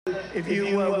If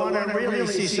you want to really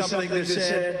see something that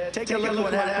said, take a look at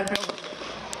what happened.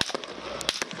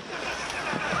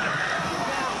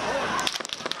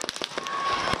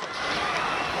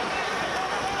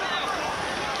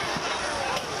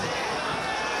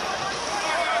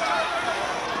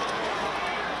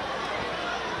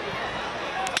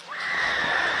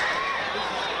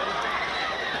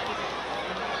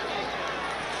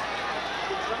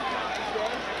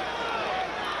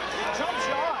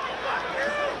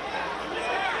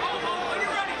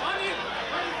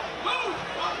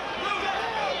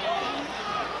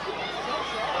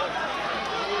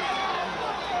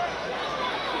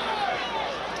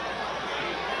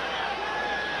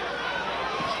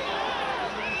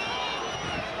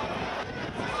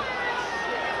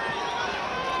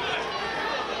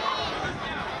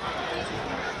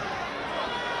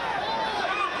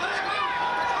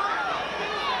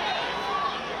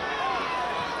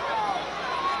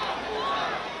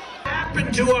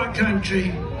 To our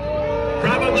country,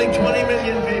 probably 20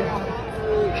 million people.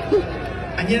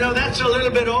 And you know, that's a little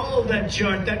bit old, that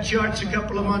chart. That chart's a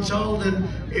couple of months old, and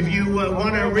if you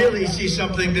want to really see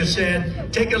something that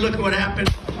said, take a look at what happened.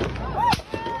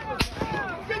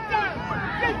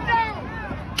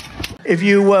 If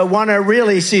you want to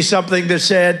really see something that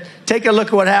said, take a look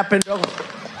at what happened.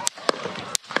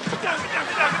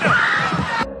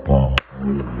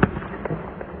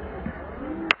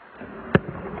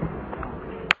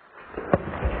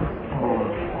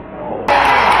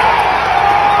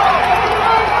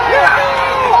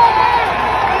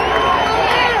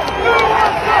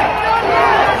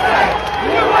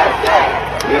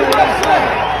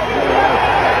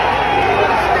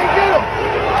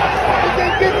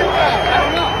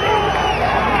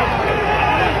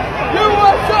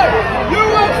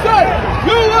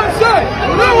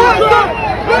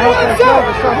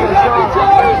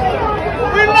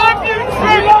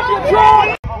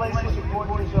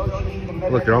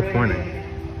 Look, they're all pointing.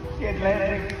 The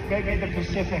Atlantic, maybe the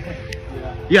Pacific.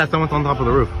 Yeah, someone's on top of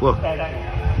the roof. Look.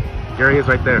 There he is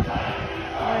right there.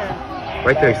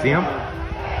 Right there, you see him?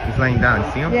 He's laying down.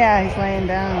 You see him? Yeah, he's laying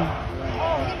down.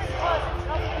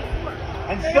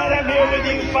 And Scott, I'm here with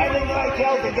you fighting like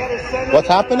hell to get a Senate. What's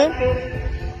happening?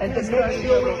 And to make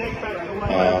sure we take back the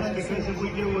White House, because if we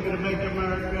do, we're going to make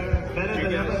America better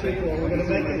than ever before. We're going to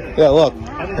make it. Yeah, look.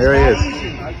 There he is.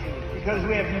 Easy, because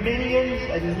we have millions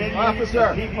and millions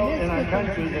of people in our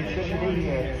country that shouldn't be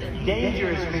here.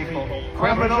 Dangerous people.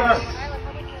 Criminals.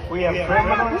 We have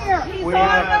criminals. We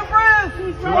have drug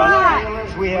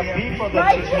dealers. We have people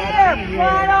that should not be here.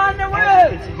 Right on the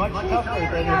roof. It's much tougher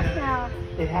than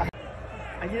it happens.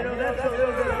 And you know, that's a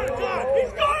little bit...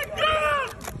 He's going down!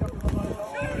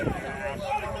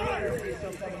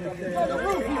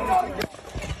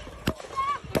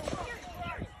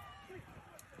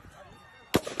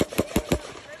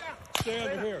 Stay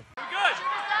under here. We're good.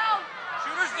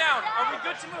 Shooters down. Are we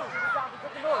good to move?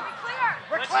 We're clear.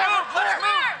 Let's move. Let's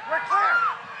move. We're clear.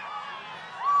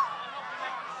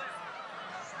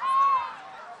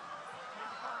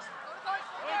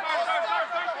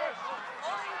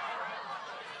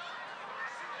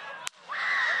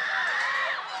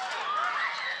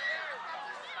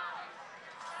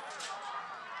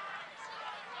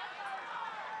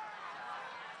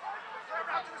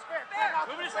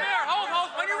 Moving to spare. Hold.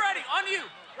 When you're ready. On you.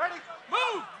 Ready?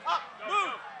 Move. Up.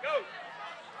 Move. Go.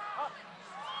 Up.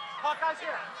 Hawkeye's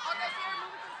here. Hawkeye's here.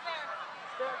 Move it to the spare.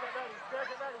 Spare, get ready. Spare,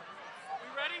 get ready. We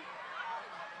ready?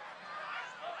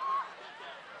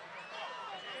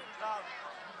 Down.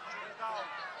 Down.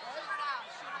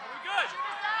 Are we good?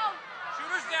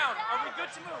 Shooters down. Are we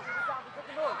good to move? We're good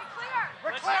to move. Clear.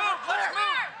 Let's move. Let's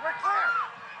move. We're clear.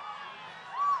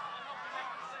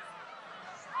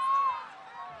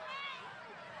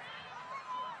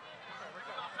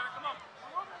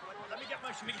 Let me get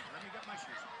my shoes. Let me get my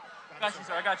shoes. Got you,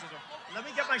 sir. I got you, sir. Let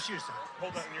me get my shoes, sir.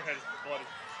 Hold that in your head. It's bloody.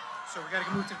 So we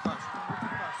gotta move to the bus.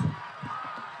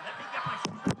 Let me get my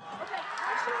shoes. Okay,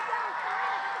 my shoes down.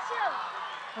 My shoes.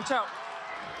 Watch out.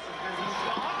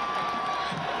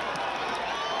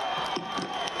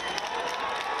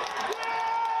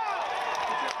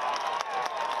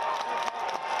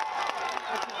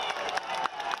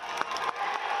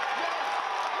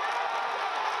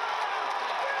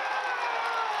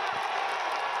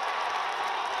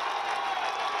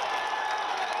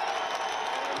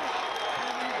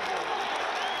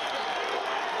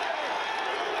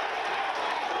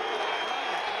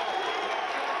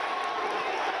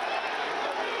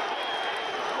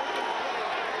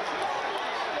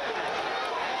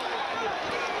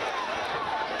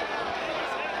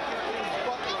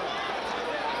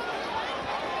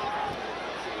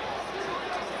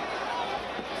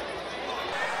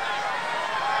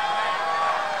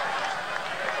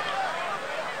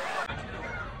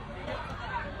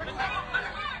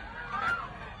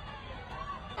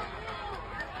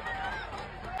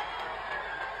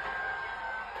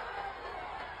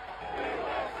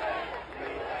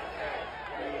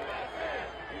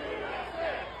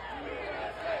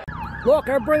 Look,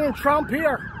 they're bringing Trump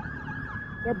here.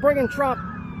 They're bringing Trump.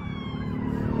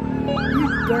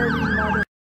 You dirty mother.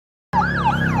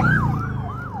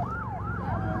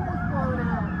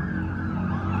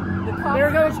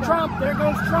 There goes Trump. There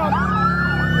goes Trump.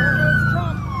 There goes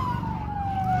Trump.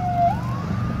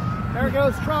 There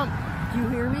goes Trump. Do you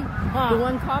hear me? Huh. The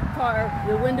one cop car,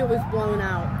 the window was blown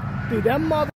out. Dude, them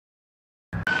mother.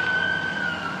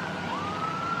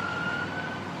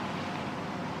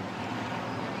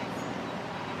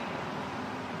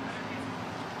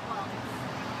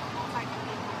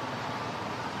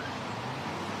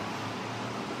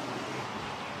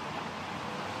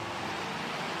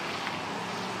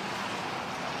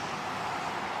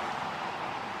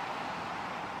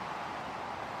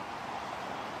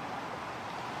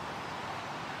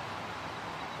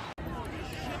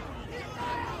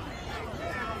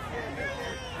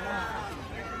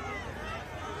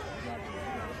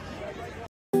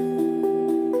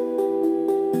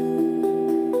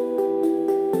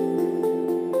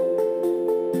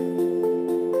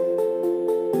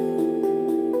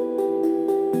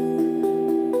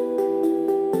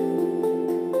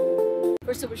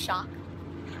 First it was shock,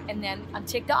 and then I'm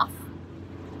ticked off.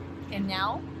 And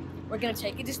now we're gonna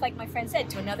take it, just like my friend said,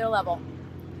 to another level.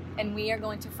 And we are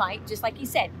going to fight, just like he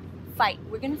said, fight.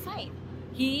 We're gonna fight.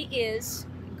 He is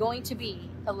going to be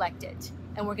elected,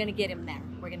 and we're gonna get him there.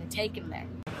 We're gonna take him there.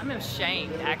 I'm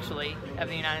ashamed, actually, of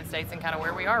the United States and kind of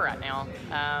where we are right now.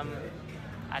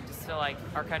 I just feel like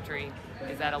our country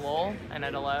is at a lull and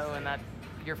at a low, and that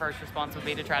your first response would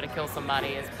be to try to kill somebody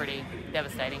is pretty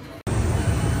devastating.